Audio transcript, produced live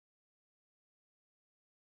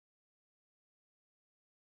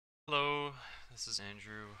Hello, this is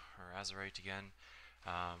Andrew, or Azurite again.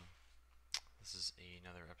 Um, this is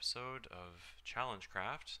another episode of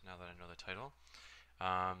Challengecraft, now that I know the title.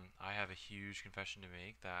 I have a huge confession to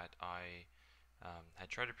make that I had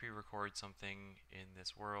tried to pre-record something in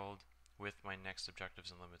this world with my next objectives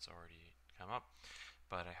and limits already come up,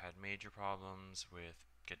 but I had major problems with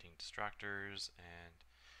getting distractors and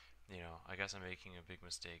I guess I'm making a big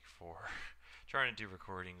mistake for trying to do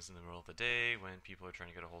recordings in the middle of the day when people are trying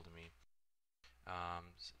to get a hold of me.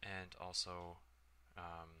 And also,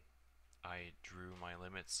 um, I drew my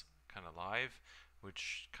limits kind of live,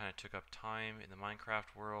 which kind of took up time in the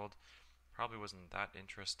Minecraft world. Probably wasn't that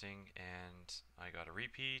interesting, and I got a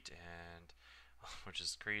repeat, and which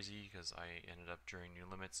is crazy because I ended up drawing new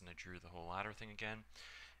limits and I drew the whole ladder thing again.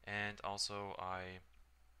 And also, I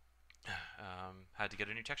had to get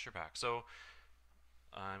a new texture pack. So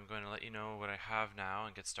I'm going to let you know what I have now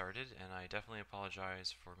and get started. And I definitely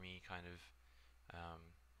apologize for me kind of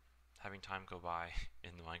having time go by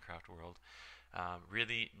in the Minecraft world.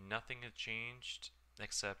 Really, nothing has changed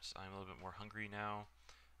except I'm a little bit more hungry now.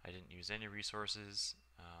 I didn't use any resources,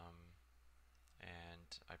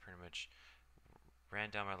 and I pretty much ran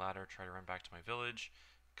down my ladder, tried to run back to my village,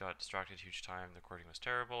 got distracted a huge time. The recording was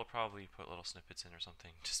terrible. I'll probably put little snippets in or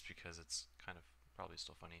something just because it's kind of probably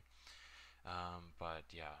still funny. But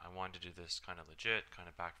yeah, I wanted to do this kind of legit, kind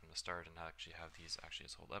of back from the start, and actually have these actually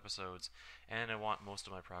as whole episodes. And I want most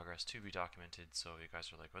of my progress to be documented, so you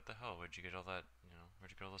guys are like, "What the hell? Where'd you get all that? Where'd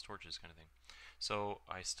you get all those torches?" kind of thing. So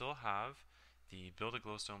I still have the build a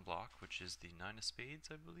glowstone block, which is the 9 of spades,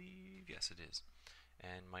 I believe. Yes, it is.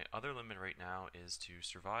 And my other limit right now is to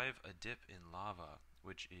survive a dip in lava,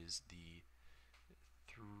 which is the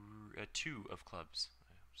 2 of clubs.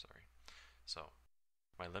 Sorry. So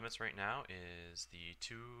my limits right now is the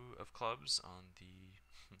 2 of clubs on the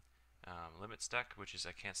limit stack, which is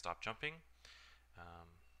I can't stop jumping.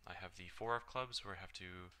 I have the 4 of clubs where I have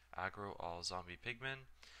to aggro all zombie pigmen,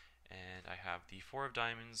 and I have the 4 of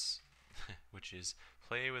diamonds, which is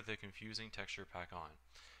play with a confusing texture pack on.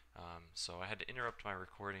 So I had to interrupt my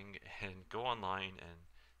recording and go online, and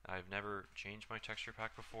I've never changed my texture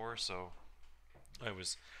pack before, so I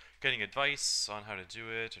was getting advice on how to do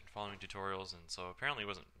it and following tutorials, and so apparently it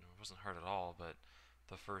wasn't hard at all. But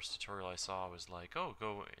the first tutorial I saw was like, "Oh,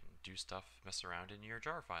 go and do stuff, mess around in your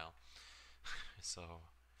jar file." So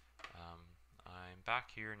I'm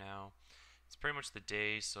back here now. It's pretty much the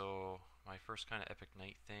day, so my first kind of epic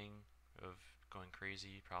night thing of going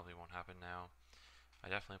crazy probably won't happen now. I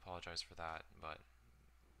definitely apologize for that, but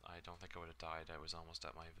I don't think I would have died. I was almost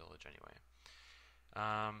at my village anyway.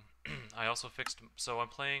 I also fixed, so I'm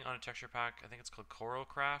playing on a texture pack, I think it's called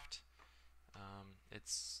Challengecraft.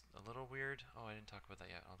 It's a little weird. Oh, I didn't talk about that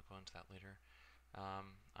yet. I'll go into that later.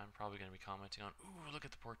 I'm probably going to be commenting on, ooh, look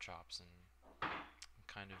at the pork chops, and I'm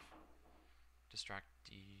kind of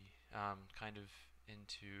kind of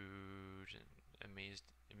into amused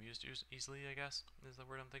easily, I guess, is the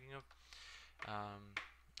word I'm thinking of.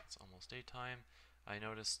 It's almost daytime. I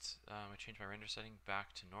noticed I changed my render setting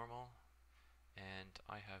back to normal, and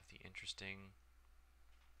I have the interesting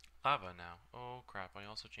lava now. Oh crap, I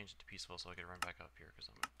also changed it to peaceful so I could run back up here because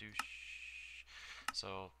I'm a douche.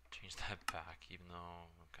 So change that back, even though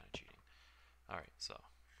I'm kind of cheating. Alright, so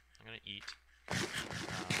I'm going to eat.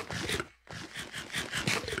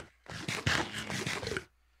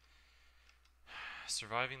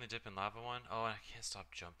 Surviving the dip in lava one. Oh, and I can't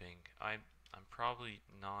stop jumping. I'm probably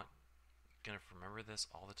not going to remember this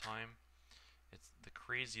all the time. It's the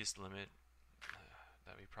craziest limit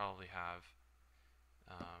that we probably have.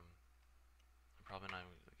 I'm probably not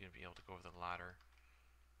going to be able to go over the ladder.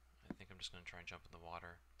 I think I'm just going to try and jump in the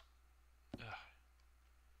water.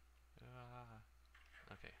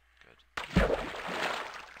 Okay, good. I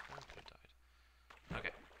could have died.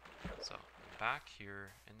 Okay, so I'm back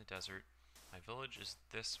here in the desert. My village is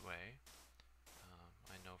this way.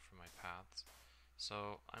 I know from my paths.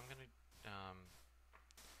 So I'm going to...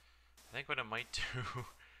 I think what I might do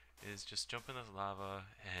is just jump in this lava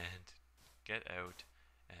and get out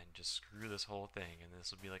and just screw this whole thing, and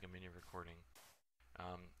this will be like a mini recording.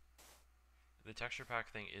 The texture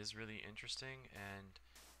pack thing is really interesting, and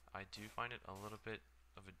I do find it a little bit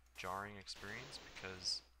of a jarring experience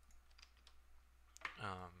because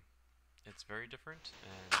it's very different,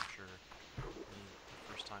 and I'm sure the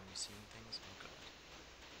first time you're seeing things, oh god,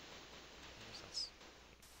 I guess that's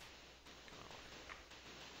going away.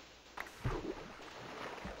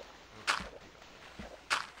 Okay,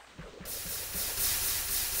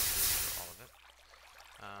 all of it.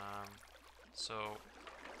 So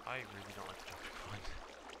I really don't like the jumping one.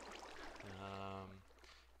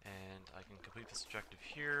 And I can complete this objective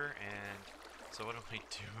here, and so what I might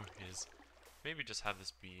do is maybe just have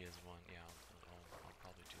this be as one. Yeah, I'll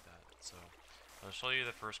probably do that. So I'll show you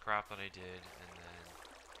the first craft that I did, and then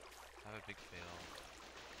have a big fail.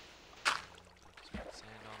 And I'll just put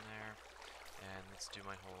sand on there, and let's do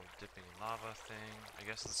my whole dipping in lava thing. I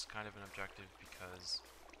guess this is kind of an objective because,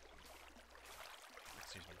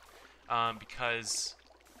 excuse me, because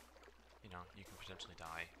you know you can potentially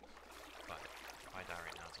die, but if I die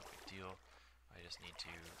right now, it's no big deal. I just need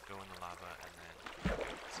to go in the lava and then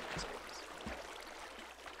see what happens.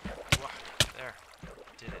 Wow, there,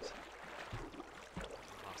 did it.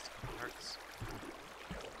 Lost a couple hearts.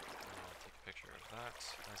 I'll take a picture of that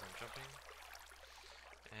as I'm jumping.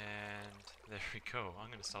 And there we go. I'm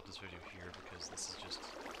going to stop this video here because this is just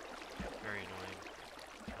very annoying.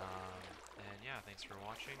 And yeah, thanks for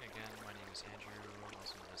watching. Again, my name is Andrew,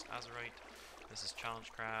 also known as Azurite. This is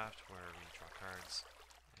Challengecraft, where we draw cards.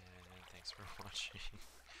 And thanks for watching.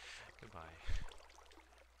 Goodbye.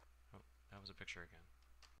 Oh, that was a picture again.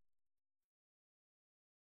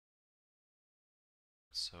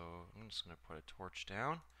 So I'm just going to put a torch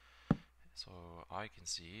down so I can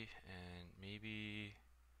see, and maybe,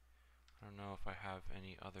 I don't know if I have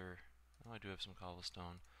any other, oh, I do have some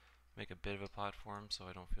cobblestone. Make a bit of a platform so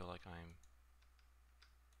I don't feel like I'm,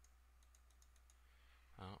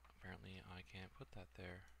 oh, apparently I can't put that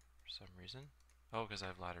there for some reason. Oh, because I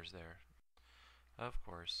have ladders there. Of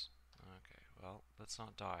course. Okay, well, let's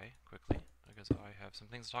not die quickly because I have some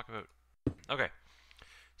things to talk about. Okay,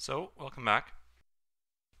 so welcome back.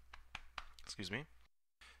 Excuse me.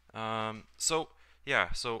 So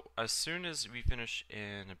as soon as we finish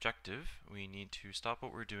an objective, we need to stop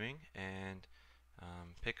what we're doing and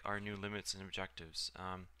pick our new limits and objectives.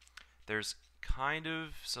 There's kind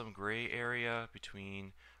of some gray area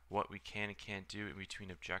between what we can and can't do in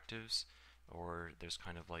between objectives, or there's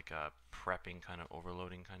kind of like a prepping kind of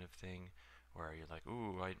overloading kind of thing where you're like,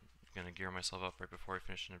 ooh, I'm gonna gear myself up right before I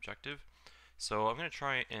finish an objective. So I'm gonna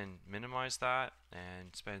try and minimize that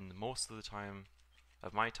and spend most of the time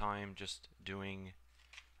of my time just doing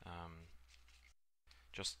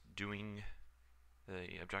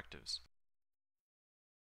the objectives.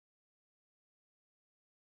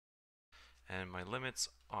 And my limits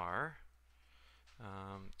are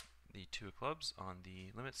the 2 of clubs on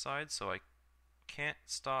the limit side, so I can't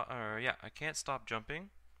stop, I can't stop jumping.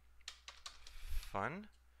 Fun.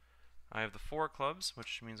 I have the 4 clubs,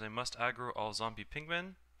 which means I must aggro all zombie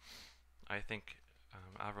pigmen. I think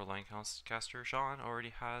Avril Lancaster Sean already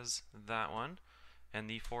has that one. And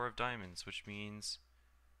the 4 of diamonds, which means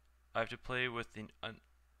I have to play with an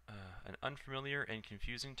unfamiliar and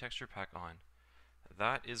confusing texture pack on.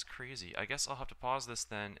 That is crazy. I guess I'll have to pause this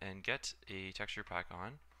then and get a texture pack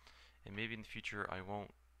on. And maybe in the future I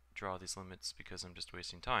won't draw these limits because I'm just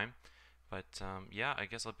wasting time. But yeah, I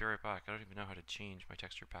guess I'll be right back. I don't even know how to change my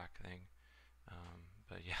texture pack thing.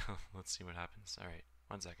 But yeah, let's see what happens. Alright,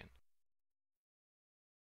 1 second.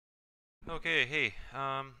 Okay, hey,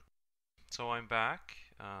 so I'm back.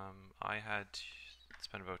 I had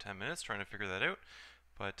spent about 10 minutes trying to figure that out,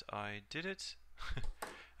 but I did it.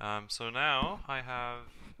 So now I have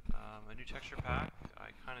a new texture pack.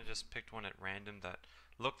 I kind of just picked one at random that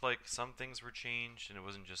looked like some things were changed, and it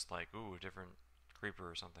wasn't just like, ooh, a different creeper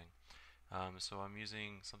or something. So I'm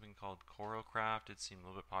using something called Challengecraft. It seemed a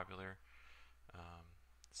little bit popular.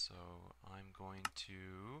 So I'm going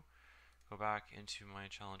to go back into my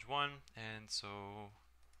challenge 1, and so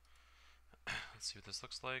let's see what this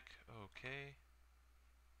looks like. Okay,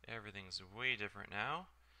 everything's way different now.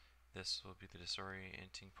 This will be the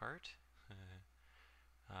disorienting part.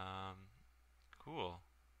 Cool.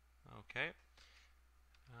 Okay.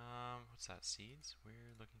 What's that? Seeds?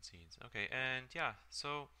 Weird looking seeds. Okay, and yeah,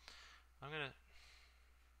 so I'm gonna.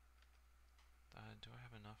 Do I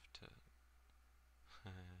have enough to?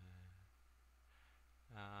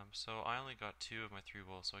 So I only got 2 of my 3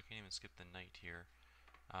 wolves, so I can't even skip the night here.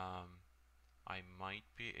 I might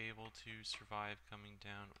be able to survive coming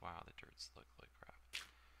down. Wow, the dirts look like crap.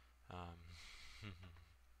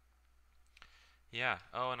 Yeah.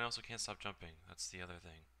 Oh, and I also can't stop jumping. That's the other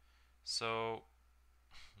thing. So,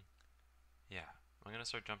 yeah, I'm gonna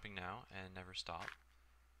start jumping now and never stop.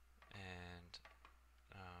 And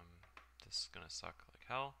this is gonna suck like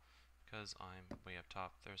hell because I'm way up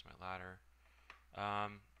top. There's my ladder.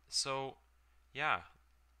 So, yeah,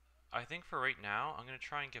 I think for right now, I'm gonna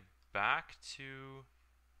try and get back to.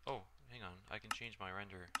 Oh, hang on. I can change my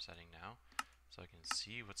render setting now, so I can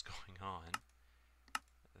see what's going on.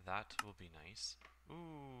 That will be nice.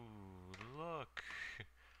 Ooh, look.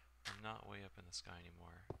 I'm not way up in the sky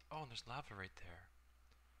anymore. Oh, and there's lava right there.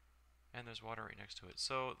 And there's water right next to it.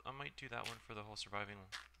 So I might do that one for the whole surviving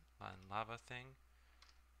on lava thing.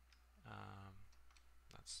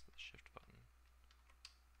 That's the shift button.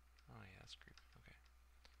 Oh yeah, that's creepy. Okay.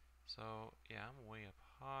 So yeah, I'm way up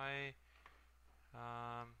high.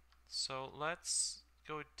 So let's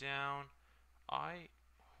go down.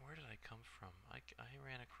 Where did I come from? I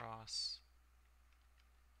ran across.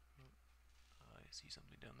 I see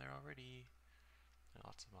something down there already.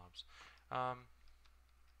 Lots of mobs. My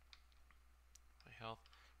health.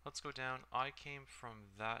 Let's go down. I came from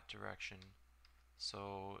that direction.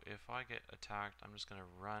 So if I get attacked, I'm just gonna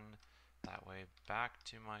run that way back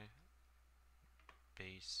to my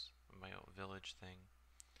base, my old village thing.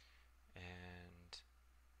 And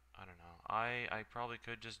I don't know. I probably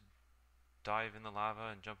could just dive in the lava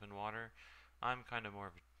and jump in water. I'm kind of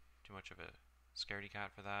too much of a scaredy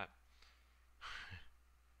cat for that.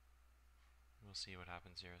 We'll see what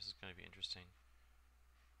happens here. This is going to be interesting.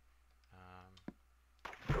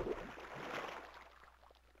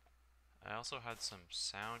 I also had some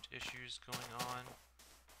sound issues going on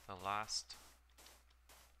the last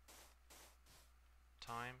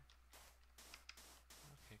time.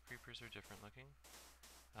 Okay, creepers are different looking.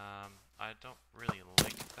 I don't really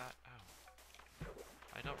like that. Ow.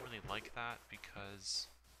 I don't really like that because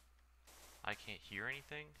I can't hear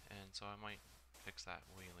anything, and so I might fix that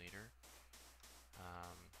way later.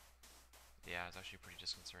 Yeah, it's actually pretty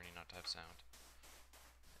disconcerting not to have sound.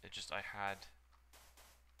 It just, there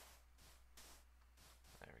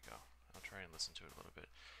we go. I'll try and listen to it a little bit.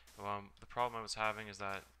 The problem I was having is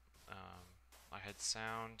that I had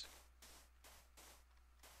sound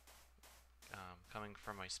coming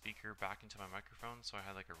from my speaker back into my microphone, so I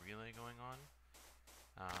had like a relay going on.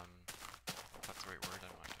 If that's the right word,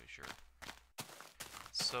 I'm not too sure.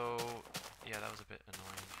 So, yeah, that was a bit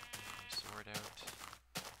annoying. My sword out.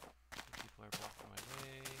 People are blocking my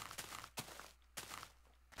way.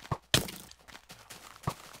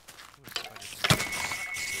 Ooh,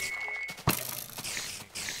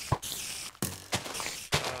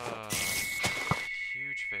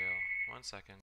 huge fail. 1 second.